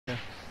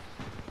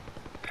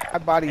My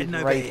body's Heading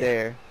over right here.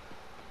 there.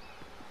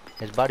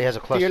 His body has a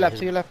cluster. To your left,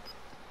 to your left.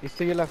 He's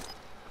to your left.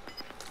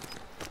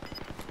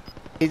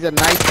 He's a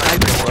nice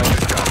sniper, bro.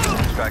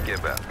 Back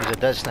inbound. He's a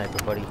dead sniper,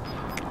 buddy.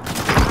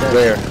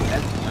 Where?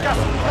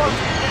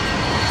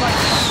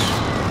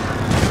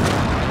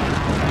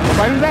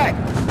 Buy him back.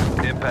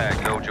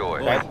 Impact, no joy.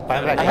 Buy him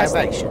back, buy him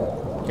back.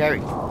 Gary,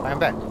 buy him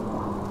back.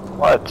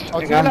 What? Oh,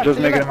 I think to your I'm left, just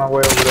to your making my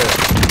way over there.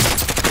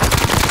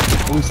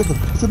 Oh, he's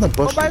in the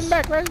bushes. Buy him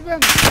back, right him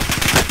back.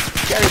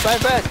 Gary, buy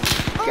him back.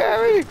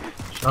 Gary.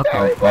 Shut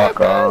the fuck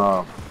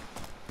up.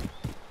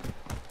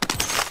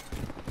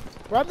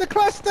 Rob the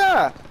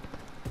cluster.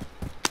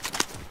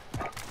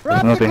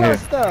 Rob the nothing here.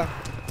 cluster.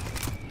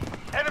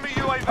 Enemy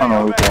UAV I don't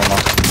know what's going on.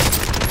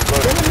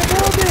 Get in the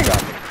building.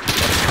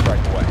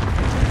 Strike away.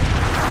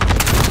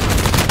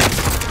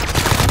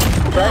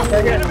 Right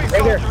here.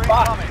 Right here.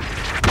 Spot.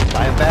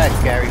 Buy him back,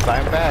 Gary, buy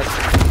him back.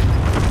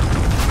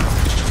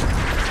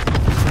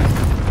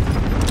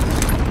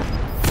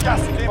 Gas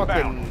is inbound.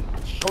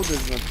 Fucking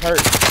shoulders and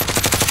hurt.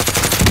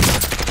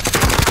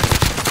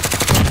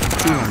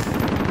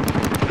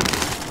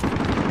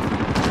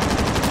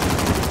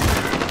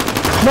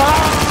 No!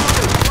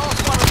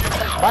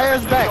 Buy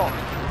us back.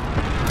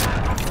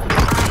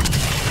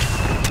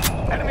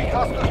 Enemy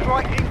cluster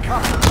strike incoming.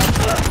 9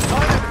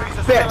 enemies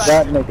are Bitch. still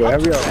That nigga,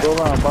 hurry up, go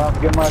around, bomb,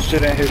 get my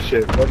shit and his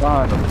shit. Go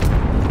behind him.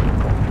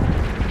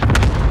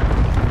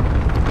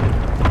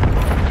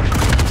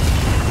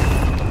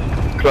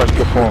 Clutch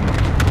performance.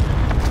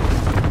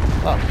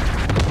 Oh,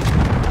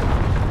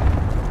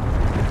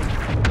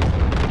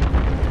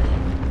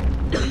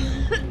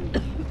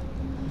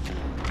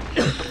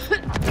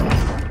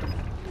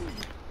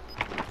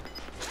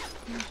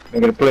 They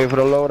gonna play for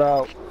the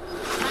loadout.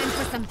 Time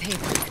for some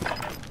paper.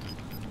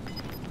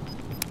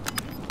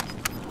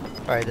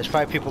 alright, there's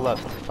 5 people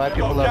left. 5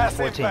 people left,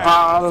 14.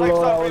 Ah, the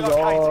loadout was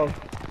off.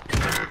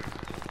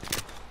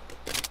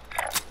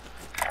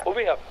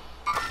 Moving up.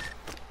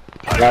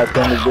 Last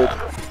time we did.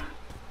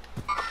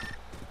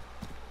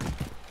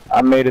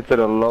 I made it to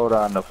the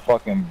loadout and the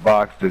fucking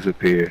box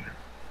disappeared.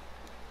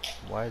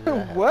 Why is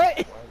that?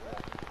 What?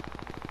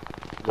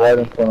 Right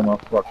in front of my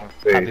fucking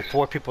Javi, face.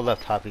 4 people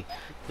left, Javi.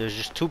 There's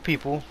just 2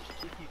 people.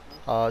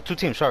 2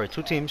 teams, sorry.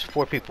 2 teams,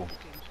 4 people.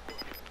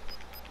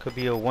 Could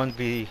be a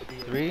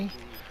 1v3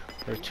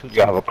 or 2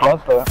 You have a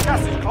cluster.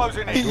 Gas is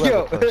closing I in. do have a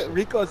Yo, cluster.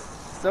 Rico's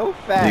so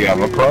fast. You have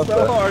a He's cluster.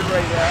 so hard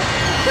right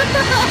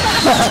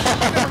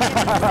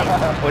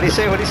now. What'd he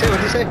say? What'd he say?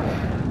 What'd he say?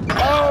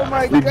 Oh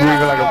my He's moving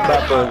like a god.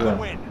 fat person.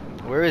 Win.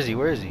 Where is he?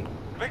 Where is he?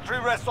 Victory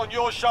rests on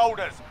your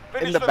shoulders.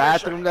 Finish In the mission.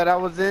 bathroom that I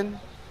was in.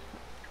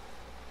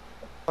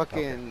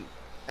 Fucking.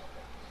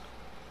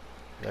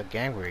 Got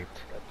gang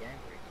raped.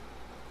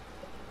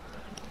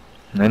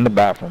 In the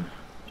bathroom.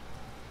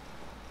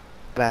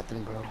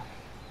 Bathroom, bro.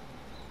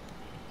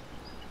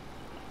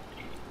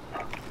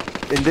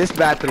 In this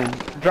bathroom.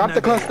 Drop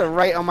the cluster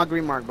right on my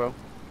green mark, bro.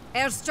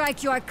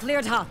 Airstrike, you are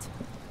cleared hot.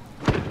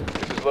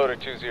 This is loader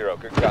 2-0.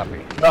 Good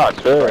copy. Not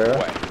fair.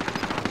 Away.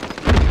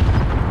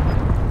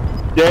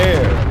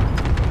 Yeah.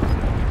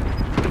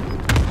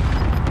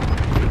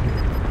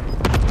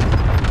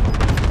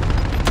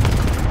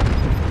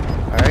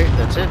 Alright,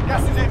 that's it.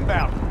 Gas is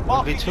inbound.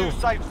 Marking 1v2. new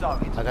safe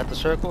zone. I got the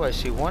circle. I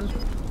see 1.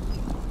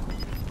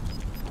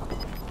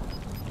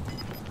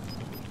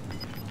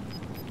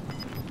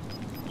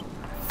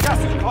 Gas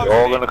is They're all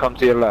closing in. gonna come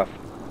to your left.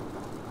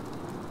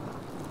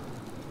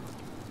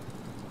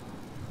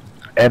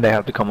 And they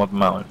have to come up the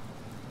mountain.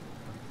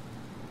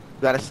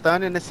 Got a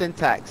stun and a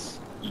syntax.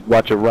 Just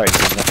watch your right.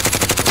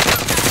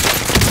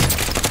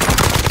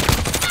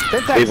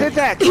 Syntax, Even.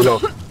 syntax!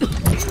 Reload.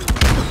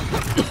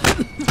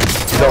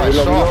 I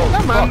saw him.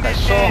 Come on, Fuck, I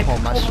saw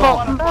him. I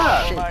saw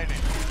him.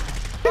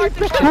 Shit.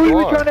 Who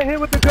are you trying to hit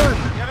with the gun? The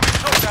enemy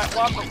took that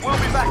one, but we'll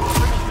be back to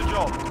finish the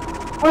job.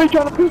 Why are you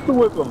trying to pistol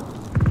whip him?